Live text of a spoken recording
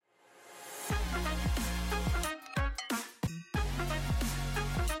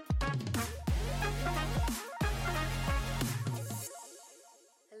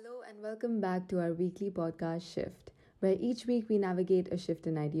Hello, and welcome back to our weekly podcast Shift, where each week we navigate a shift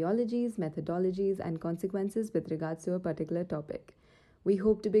in ideologies, methodologies, and consequences with regards to a particular topic. We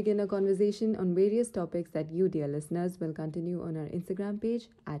hope to begin a conversation on various topics that you, dear listeners, will continue on our Instagram page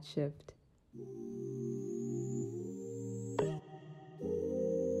at Shift.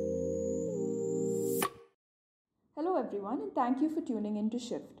 Hello everyone and thank you for tuning in to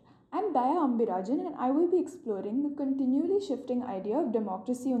Shift. I'm Daya Ambirajan and I will be exploring the continually shifting idea of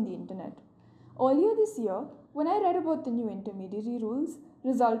democracy on the internet. Earlier this year, when I read about the new intermediary rules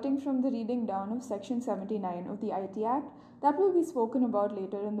resulting from the reading down of Section 79 of the IT Act that will be spoken about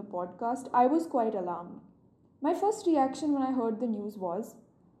later in the podcast, I was quite alarmed. My first reaction when I heard the news was,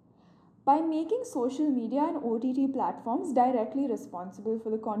 by making social media and OTT platforms directly responsible for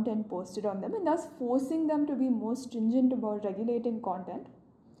the content posted on them and thus forcing them to be more stringent about regulating content,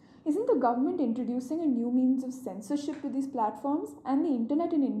 isn't the government introducing a new means of censorship to these platforms and the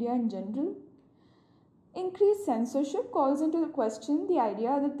internet in India in general? Increased censorship calls into question the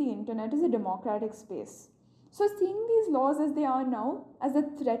idea that the internet is a democratic space. So, seeing these laws as they are now as a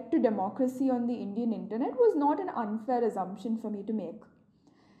threat to democracy on the Indian internet was not an unfair assumption for me to make.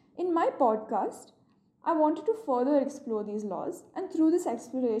 In my podcast, I wanted to further explore these laws and through this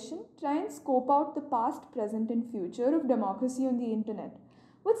exploration try and scope out the past, present and future of democracy on the internet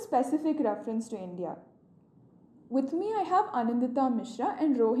with specific reference to India. With me I have Anandita Mishra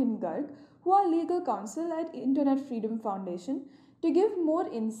and Rohin Garg, who are legal counsel at Internet Freedom Foundation, to give more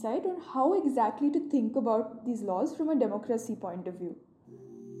insight on how exactly to think about these laws from a democracy point of view.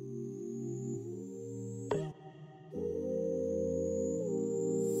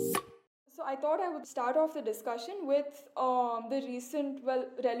 So I thought I would start off the discussion with the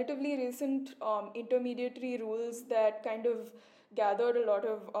relatively recent intermediary rules that kind of gathered a lot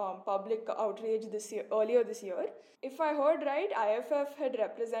of public outrage earlier this year. If I heard right, IFF had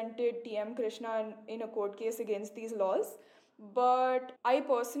represented TM Krishna in a court case against these laws, but I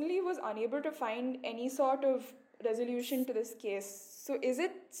personally was unable to find any sort of resolution to this case. So is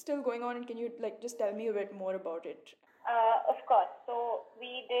it still going on, and can you just tell me a bit more about it? Of course. So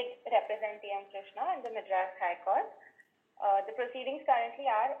we did represent TM Krishna in the Madras High Court. The proceedings currently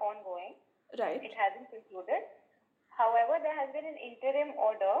are ongoing. Right. It hasn't concluded. However, there has been an interim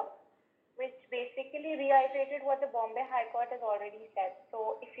order which basically reiterated what the Bombay High Court has already said.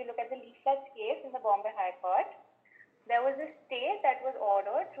 So if you look at the leaflets case in the Bombay High Court, there was a stay that was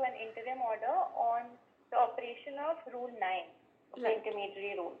ordered through an interim order on the operation of Rule 9 of the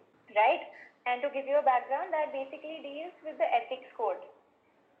intermediary rule. Right? And to give you a background, that basically deals with the ethics code,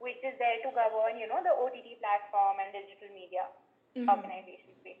 which is there to govern, the OTT platform and digital media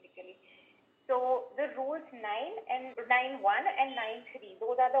organizations, basically. So the rules 9 and 9.1 and 9.3,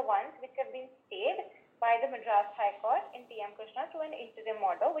 those are the ones which have been stayed by the Madras High Court in TM Krishna through an interim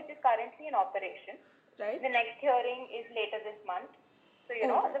order, which is currently in operation. Right. The next hearing is later this month. So,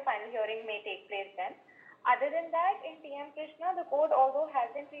 the final hearing may take place then. Other than that, in TM Krishna, the court also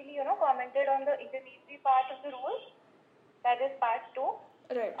hasn't really, commented on the intermediary part of the rules. That is part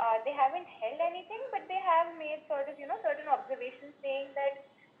 2. Right. They haven't held anything, but they have made certain observations saying that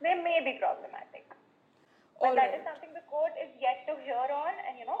they may be problematic. But that is something the court is yet to hear on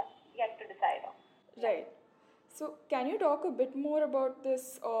and, yet to decide on. Right. So, can you talk a bit more about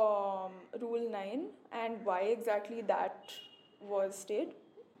this Rule 9 and why exactly that was stayed?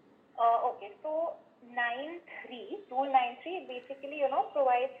 Okay, so 9.3, Rule 9.3 basically,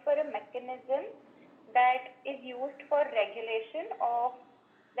 provides for a mechanism that is used for regulation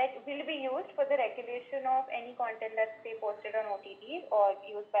that will be used for the regulation of any content that's, say, posted on OTTs or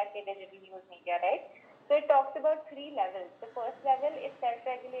used by, say, digital news media, right? So it talks about 3 levels. The first level is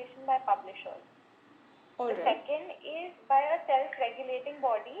self-regulation by publishers. The second is by a self-regulating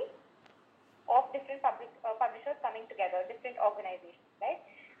body of different publishers coming together, different organizations, right?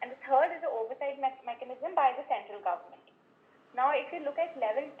 And the third is the oversight mechanism by the central government. Now, if you look at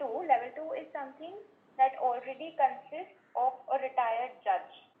level 2 is something that already consists of a retired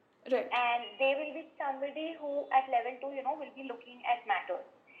judge. Right. And they will be somebody who at level 2, will be looking at matters.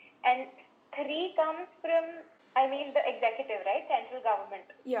 And 3 comes from, the executive, right? Central government.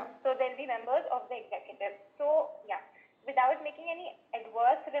 Yeah. So there'll be members of the executive. So, without making any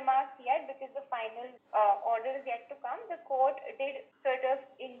adverse remarks yet, because the final order is yet to come, the court did sort of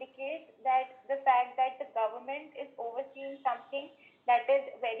indicate that the fact that the government is overseeing something that is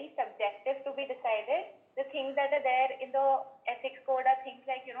very subjective to be decided. The things that are there in the ethics code are things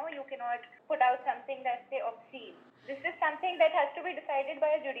like, you cannot put out something that's, say, obscene. This is something that has to be decided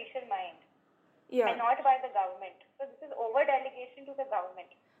by a judicial mind. Yeah. and not by the government. So this is over delegation to the government.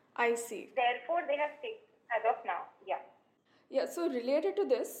 I see. Therefore, they have fixed as of now. Yeah. Yeah, so related to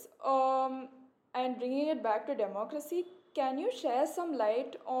this, and bringing it back to democracy, can you share some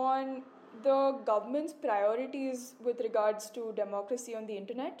light on the government's priorities with regards to democracy on the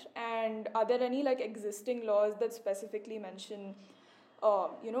internet? And are there any like existing laws that specifically mention,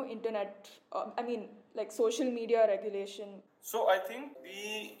 internet, like social media regulation? So I think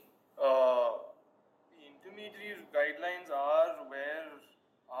the intermediary guidelines are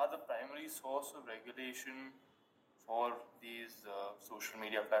the primary source of regulation for these social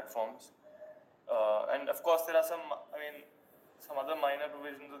media platforms. And of course, there are some other minor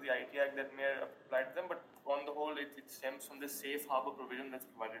provisions of the IT Act that may apply to them, but on the whole, it stems from the safe harbor provision that's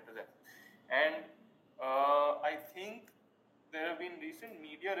provided to them. And I think there have been recent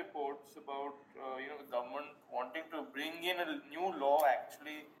media reports about the government wanting to bring in a new law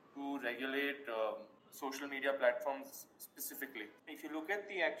actually to regulate social media platforms specifically. If you look at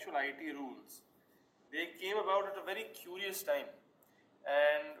the actual IT rules, they came about at a very curious time.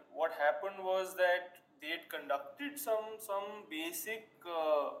 And what happened was that they had conducted some basic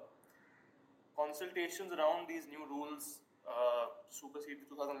consultations around these new rules, supersede the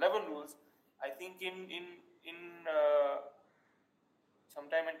 2011 rules. I think in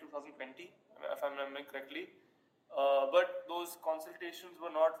sometime in 2020, if I'm remembering correctly. But those consultations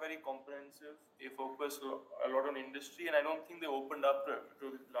were not very comprehensive. They focused a lot on industry, and I don't think they opened up to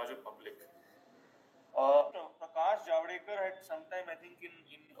the larger public. Prakash Javadekar had sometime, I think in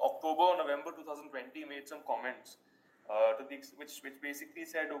October or November 2020, made some comments which basically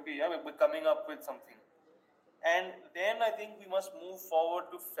said, okay, yeah, we're coming up with something. And then I think we must move forward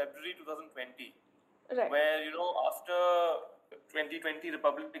to February 2020, Right. where, after 2020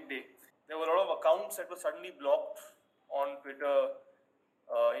 Republic Day, there were a lot of accounts that were suddenly blocked on Twitter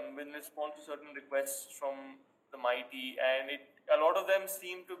in response to certain requests from the mighty, and a lot of them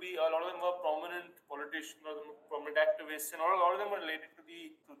were prominent politicians or prominent activists, and a lot of them were related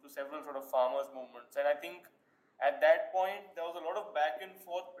to several sort of farmers' movements. And I think at that point there was a lot of back and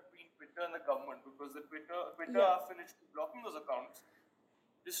forth between Twitter and the government, because the Twitter after initially blocking those accounts,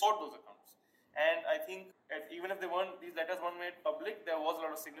 restored those accounts. And I think even if these letters weren't made public, there was a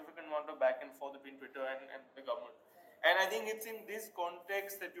lot of significant amount of back and forth between Twitter and the government. And I think it's in this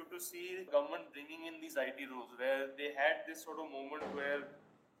context that you have to see the government bringing in these IT rules, where they had this sort of moment where,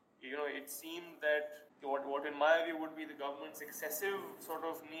 it seemed that what in my view would be the government's excessive sort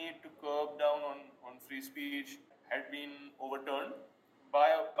of need to curb down on free speech had been overturned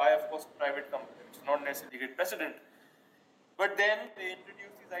by of course, private companies, not necessarily great precedent. But then they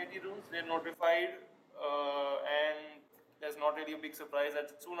introduced these IT rules, they're notified, and there's not really a big surprise that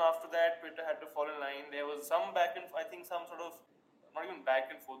soon after that, Twitter had to fall in line. There was some some sort of, not even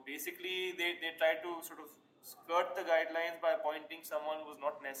back and forth. Basically, they tried to sort of skirt the guidelines by appointing someone who was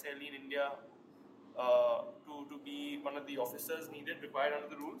not necessarily in India to be one of the officers required under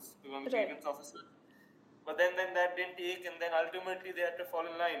the rules, to be a grievance officer. But then that didn't take, and then ultimately they had to fall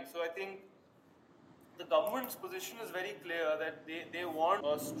in line. So I think the government's position is very clear that they want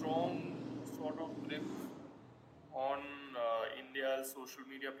a strong sort of grip on India's social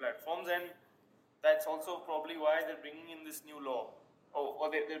media platforms, and that's also probably why they're bringing in this new law, or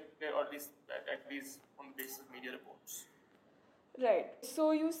at least on the basis of media reports. Right.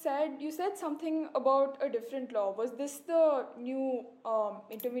 So you said something about a different law. Was this the new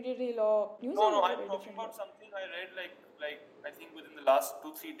intermediary law news? No, I'm talking about something I read like I think within the last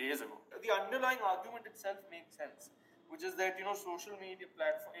 2-3 days ago. The underlying argument itself makes sense, which is that social media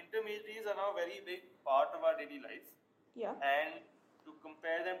platform intermediaries are now a very big part of our daily life. Yeah. And to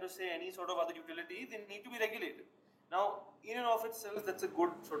compare them to say any sort of other utility, they need to be regulated. Now, in and of itself, that's a good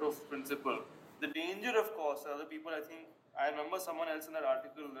sort of principle. The danger, of course, other people, I remember someone else in that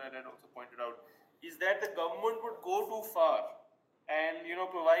article that I had also pointed out, is that the government would go too far and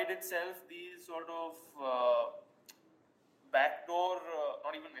provide itself these sort of backdoor,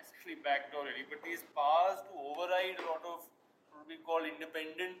 not even necessarily backdoor really, but these powers to override a lot of what we call the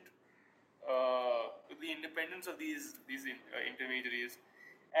independence of these intermediaries.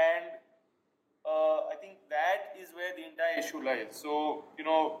 And I think that is where the entire issue lies. So, a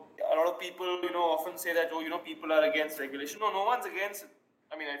lot of people, often say that, people are against regulation. No one's against it.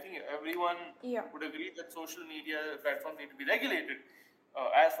 I think everyone would agree that social media platforms need to be regulated.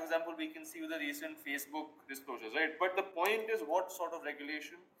 As, for example, we can see with the recent Facebook disclosures, right? But the point is, what sort of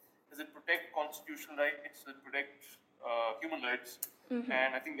regulation? Does it protect constitutional rights? Does it protect human rights? Mm-hmm.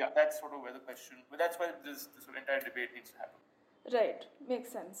 And I think that's sort of where the question, but that's why this entire debate needs to happen. Right,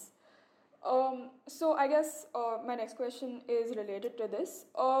 makes sense. So I guess my next question is related to this.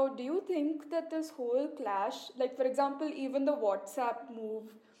 Do you think that this whole clash, like for example, even the WhatsApp move,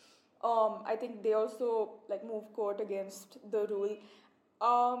 I think they also like move court against the rule.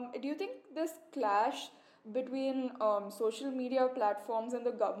 Do you think this clash between social media platforms and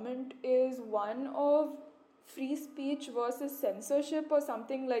the government is one of free speech versus censorship or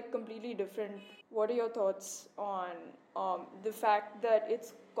something like completely different? What are your thoughts on the fact that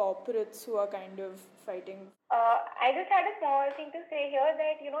it's corporates who are kind of fighting? I just had a small thing to say here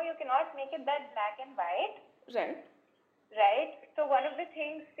that you cannot make it that black and white, Right. right? So one of the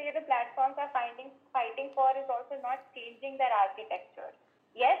things, say, the platforms are fighting for is also not changing their architecture.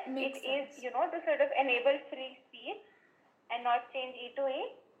 Yes, Makes it is, sense. to sort of enable free speech and not change E to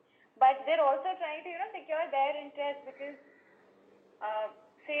E, but they're also trying to, secure their interests because,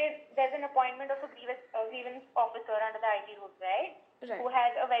 say, there's an appointment of a grievance officer under the IT rules, right? Right. Who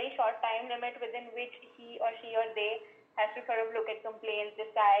has a very short time limit within which he or she or they has to sort of look at complaints,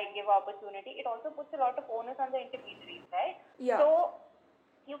 decide, give opportunity. It also puts a lot of onus on the intermediaries, right? Yeah. So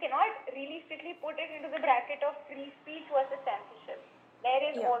you cannot really strictly put it into the bracket of free speech versus censorship.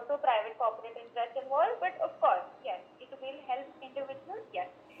 There is also private corporate interest involved, but of course, yes, it will help individuals. Yes,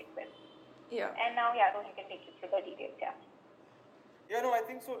 it will. Yeah. And now, Rohin can take you through the details. Yeah, no, I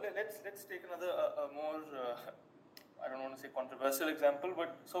think so. Let's take another more I don't want to say controversial example,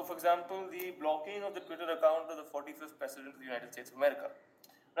 but so for example, the blocking of the Twitter account of the 45th President of the United States of America,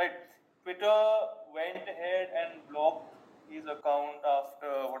 right? Twitter went ahead and blocked his account after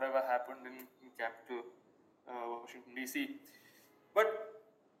whatever happened in capital Washington DC. But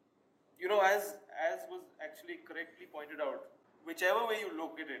as was actually correctly pointed out, whichever way you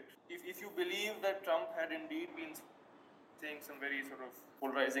look at it, if you believe that Trump had indeed been saying some very sort of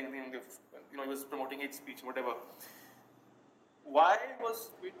polarizing thing, he was promoting hate speech, whatever. Why was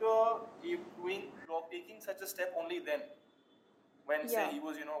Twitter taking such a step only then? When say he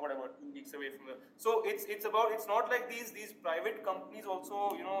was 2 weeks away from the. So it's not like these private companies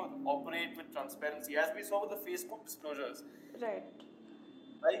also operate with transparency, as we saw with the Facebook disclosures. Right.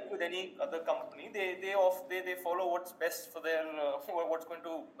 Like with any other company, they follow what's best for their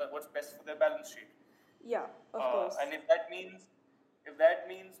what's best for their balance sheet. Yeah, of course. And if that means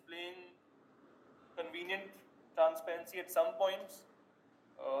playing convenient transparency at some points,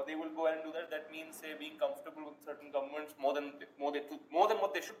 they will go ahead and do that. That means, say, being comfortable with certain governments more than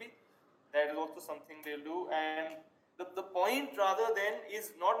what they should be. That is also something they'll do. And the point rather then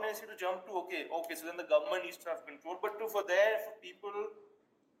is not necessarily to jump to okay, so then the government needs to have control, but for people,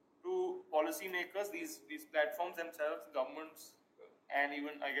 to policymakers, these platforms themselves, governments, and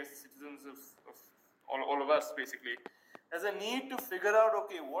even I guess citizens of all of us basically, there's a need to figure out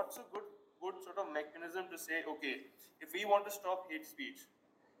okay, what's a good sort of mechanism to say okay, if we want to stop hate speech,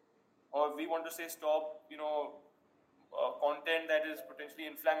 or if we want to say stop content that is potentially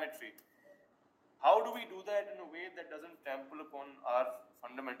inflammatory, how do we do that in a way that doesn't trample upon our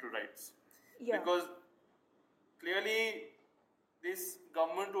fundamental rights? Because clearly this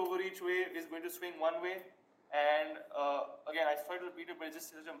government overreach way is going to swing one way, and again, I try to repeat it, but it's just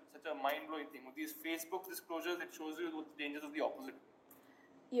such a mind-blowing thing. With these Facebook disclosures, it shows you the dangers of the opposite.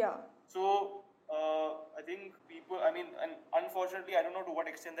 Yeah. So I think and unfortunately, I don't know to what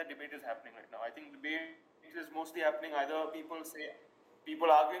extent that debate is happening right now. I think debate is mostly happening either people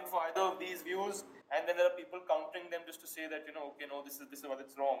arguing for either of these views, and then there are people countering them just to say that this is what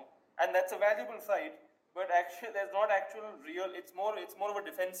it's wrong, and that's a valuable fight. But actually, there's not actual real. It's more of a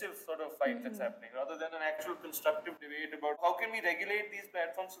defensive sort of fight that's happening, rather than an actual constructive debate about how can we regulate these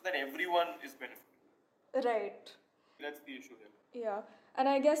platforms so that everyone is benefited. Right. That's the issue here. Yeah, and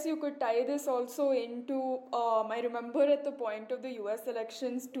I guess you could tie this also into. I remember at the point of the U.S.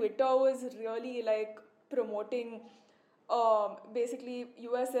 elections, Twitter was really like promoting. Basically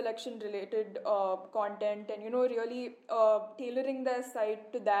U.S. election related content, and really tailoring their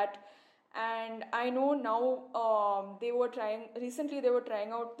site to that. And I know now they were trying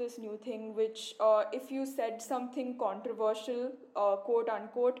out this new thing which if you said something controversial, quote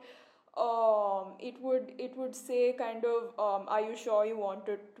unquote, it would say kind of are you sure you want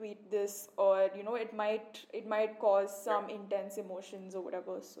to tweet this, or it might cause some intense emotions or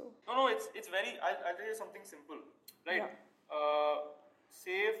whatever. So no, it's very. I'll tell you something simple, right?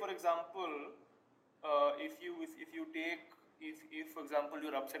 Say for example, if for example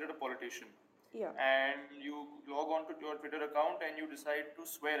you're upset at a politician, and you log on to your Twitter account and you decide to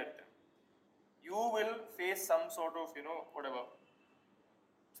swear at them, you will face some sort of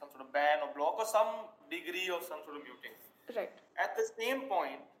some sort of ban or block or some degree of some sort of muting. Right. At the same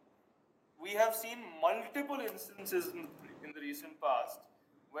point, we have seen multiple instances in the recent past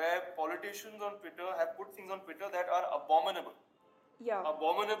where politicians on Twitter have put things on Twitter that are abominable. Yeah.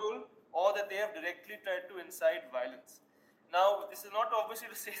 Abominable, or that they have directly tried to incite violence. Now, this is not obviously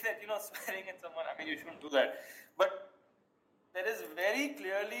to say that, swearing at someone, I mean, you shouldn't do that. But there is very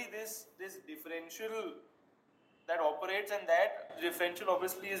clearly this differential that operates, and that differential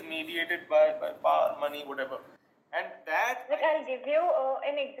obviously is mediated by power, money, whatever. And that... Like, I'll give you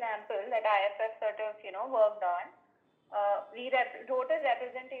an example that IFF sort of, worked on. We wrote a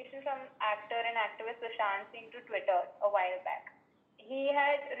representation from actor and activist Sushant Singh to Twitter a while back. He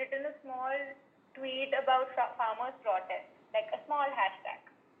had written a small tweet about farmers' protest, like a small hashtag,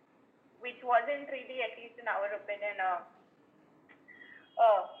 which wasn't really, at least in our opinion,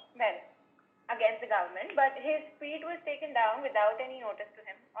 against the government. But his tweet was taken down without any notice to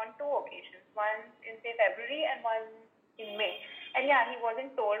him on 2 occasions, once in, say, February and once in May. And yeah, he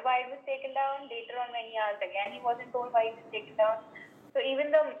wasn't told why it was taken down. Later on, when he asked again, he wasn't told why it was taken down. So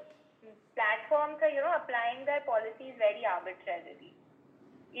even the platforms are, applying their policies very arbitrarily.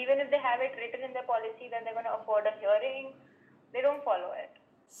 Even if they have it written in their policy that they're going to afford a hearing, they don't follow it.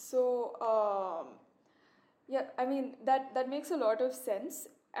 So, yeah, I mean, that makes a lot of sense.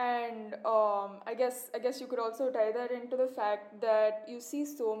 And I guess you could also tie that into the fact that you see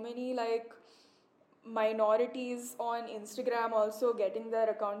so many minorities on Instagram also getting their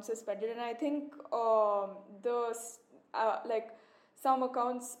accounts suspended, and I think some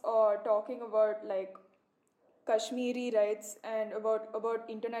accounts talking about Kashmiri rights and about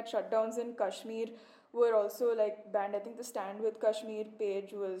internet shutdowns in Kashmir were also banned. I think the Stand with Kashmir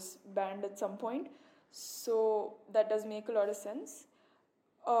page was banned at some point, so that does make a lot of sense.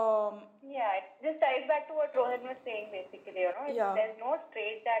 Yeah, it just ties back to what Rohin was saying basically, Yeah. There's no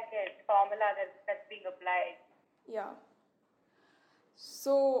straitjacket formula that's being applied. Yeah.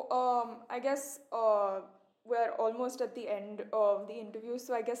 So, I guess we're almost at the end of the interview,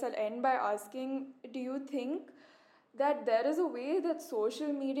 so I guess I'll end by asking, do you think that there is a way that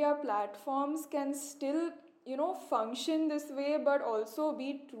social media platforms can still, function this way but also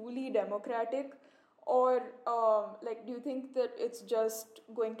be truly democratic? Or do you think that it's just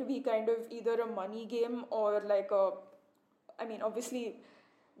going to be kind of either a money game or obviously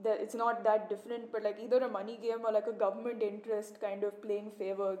it's not that different, but either a money game or a government interest kind of playing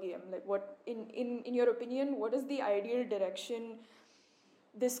favor game? What in your opinion, what is the ideal direction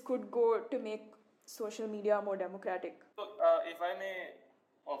this could go to make social media more democratic? So, if I may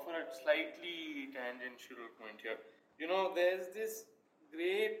offer a slightly tangential point here, there's this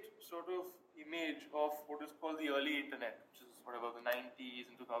great sort of image of what is called the early internet, which is whatever, the 90s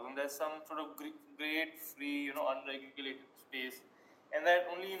and 2000s. There's some sort of great free, unregulated space, and that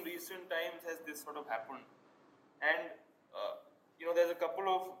only in recent times has this sort of happened. And there's a couple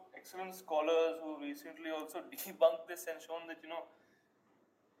of excellent scholars who recently also debunked this and shown that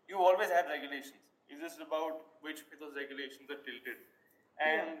you always had regulations. It's just about which of those regulations are tilted.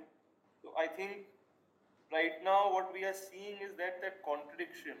 And so I think right now what we are seeing is that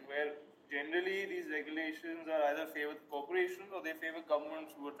contradiction where generally these regulations are either favor corporations or they favor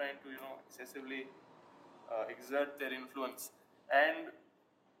governments who are trying to excessively exert their influence. And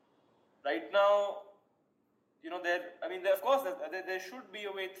right now, of course there should be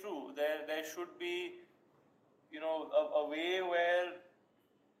a way through. There should be a way where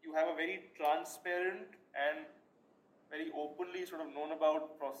you have a very transparent and very openly sort of known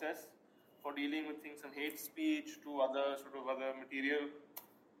about process for dealing with things from hate speech to other material,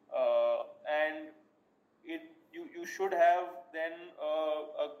 and you should have then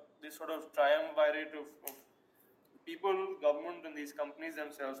this sort of triumvirate of people, government, and these companies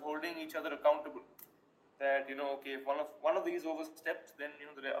themselves holding each other accountable. That okay, if one of these oversteps, then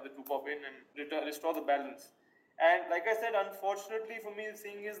the other two pop in and restore the balance. And like I said, unfortunately for me, the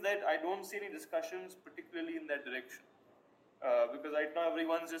thing is that I don't see any discussions particularly in that direction. Because right now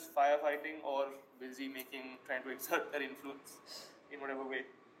everyone's just firefighting or busy trying to exert their influence in whatever way.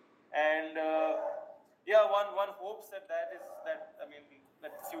 And one hopes that the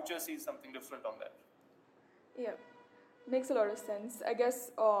future sees something different on that. Yeah, makes a lot of sense. I guess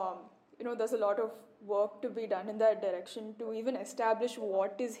there's a lot of work to be done in that direction to even establish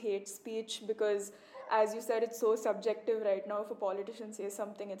what is hate speech, because as you said, it's so subjective right now. If a politician says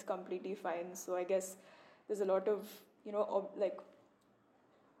something, it's completely fine. So I guess there's a lot of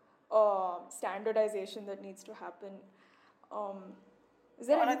standardization that needs to happen. Is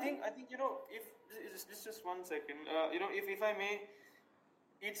there anything? I think if just 1 second, if I may,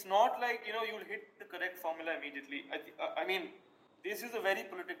 it's not like you'll hit the correct formula immediately. I mean, this is a very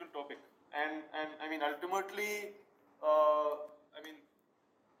political topic, and I mean ultimately,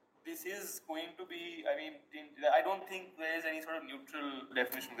 this is going to be, I mean, I don't think there is any sort of neutral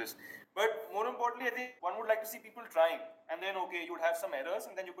definition of this. But more importantly, I think one would like to see people trying, and then okay, you would have some errors,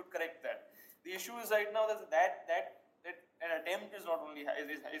 and then you could correct that. The issue is right now that an attempt is not only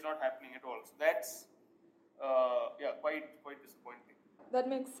is not happening at all. So that's quite disappointing. That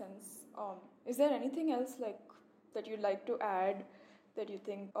makes sense. Is there anything else that you'd like to add that you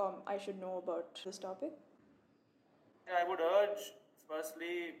think I should know about this topic? I would urge,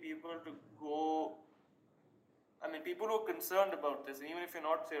 firstly, people to go. I mean, people who are concerned about this, even if you're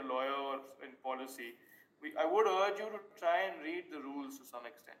not, say, a lawyer or in policy, I would urge you to try and read the rules to some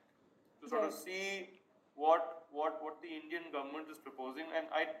extent, to sort of see what the Indian government is proposing. And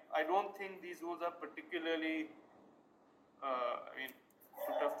I don't think these rules are particularly,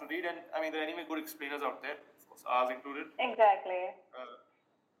 too tough to read. And I mean, there are anyway good explainers out there, of course, ours included. Exactly.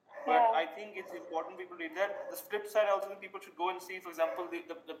 But I think it's important people read that. The flip side, I also think people should go and see, for example,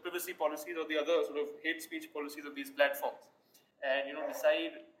 the privacy policies or the other sort of hate speech policies of these platforms, and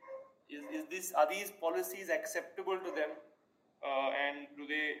decide are these policies acceptable to them, and do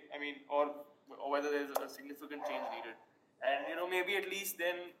they, or whether there's a significant change needed. And maybe at least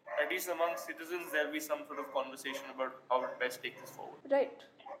among citizens, there'll be some sort of conversation about how to best take this forward. Right.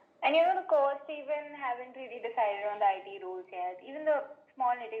 And the courts even haven't really decided on the IT rules yet. Even the small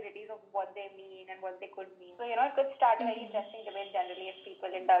nitty-gritties of what they mean and what they could mean. So, it could start a very interesting debate generally if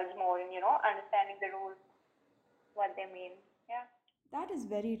people indulge more in, understanding the rules, what they mean. Yeah. That is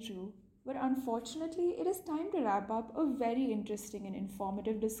very true. But unfortunately, it is time to wrap up a very interesting and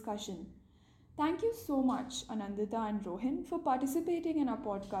informative discussion. Thank you so much, Anandita and Rohin, for participating in our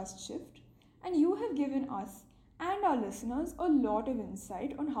podcast Shift. And you have given us and our listeners a lot of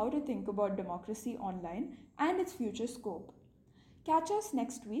insight on how to think about democracy online and its future scope. Catch us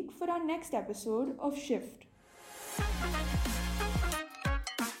next week for our next episode of Shift.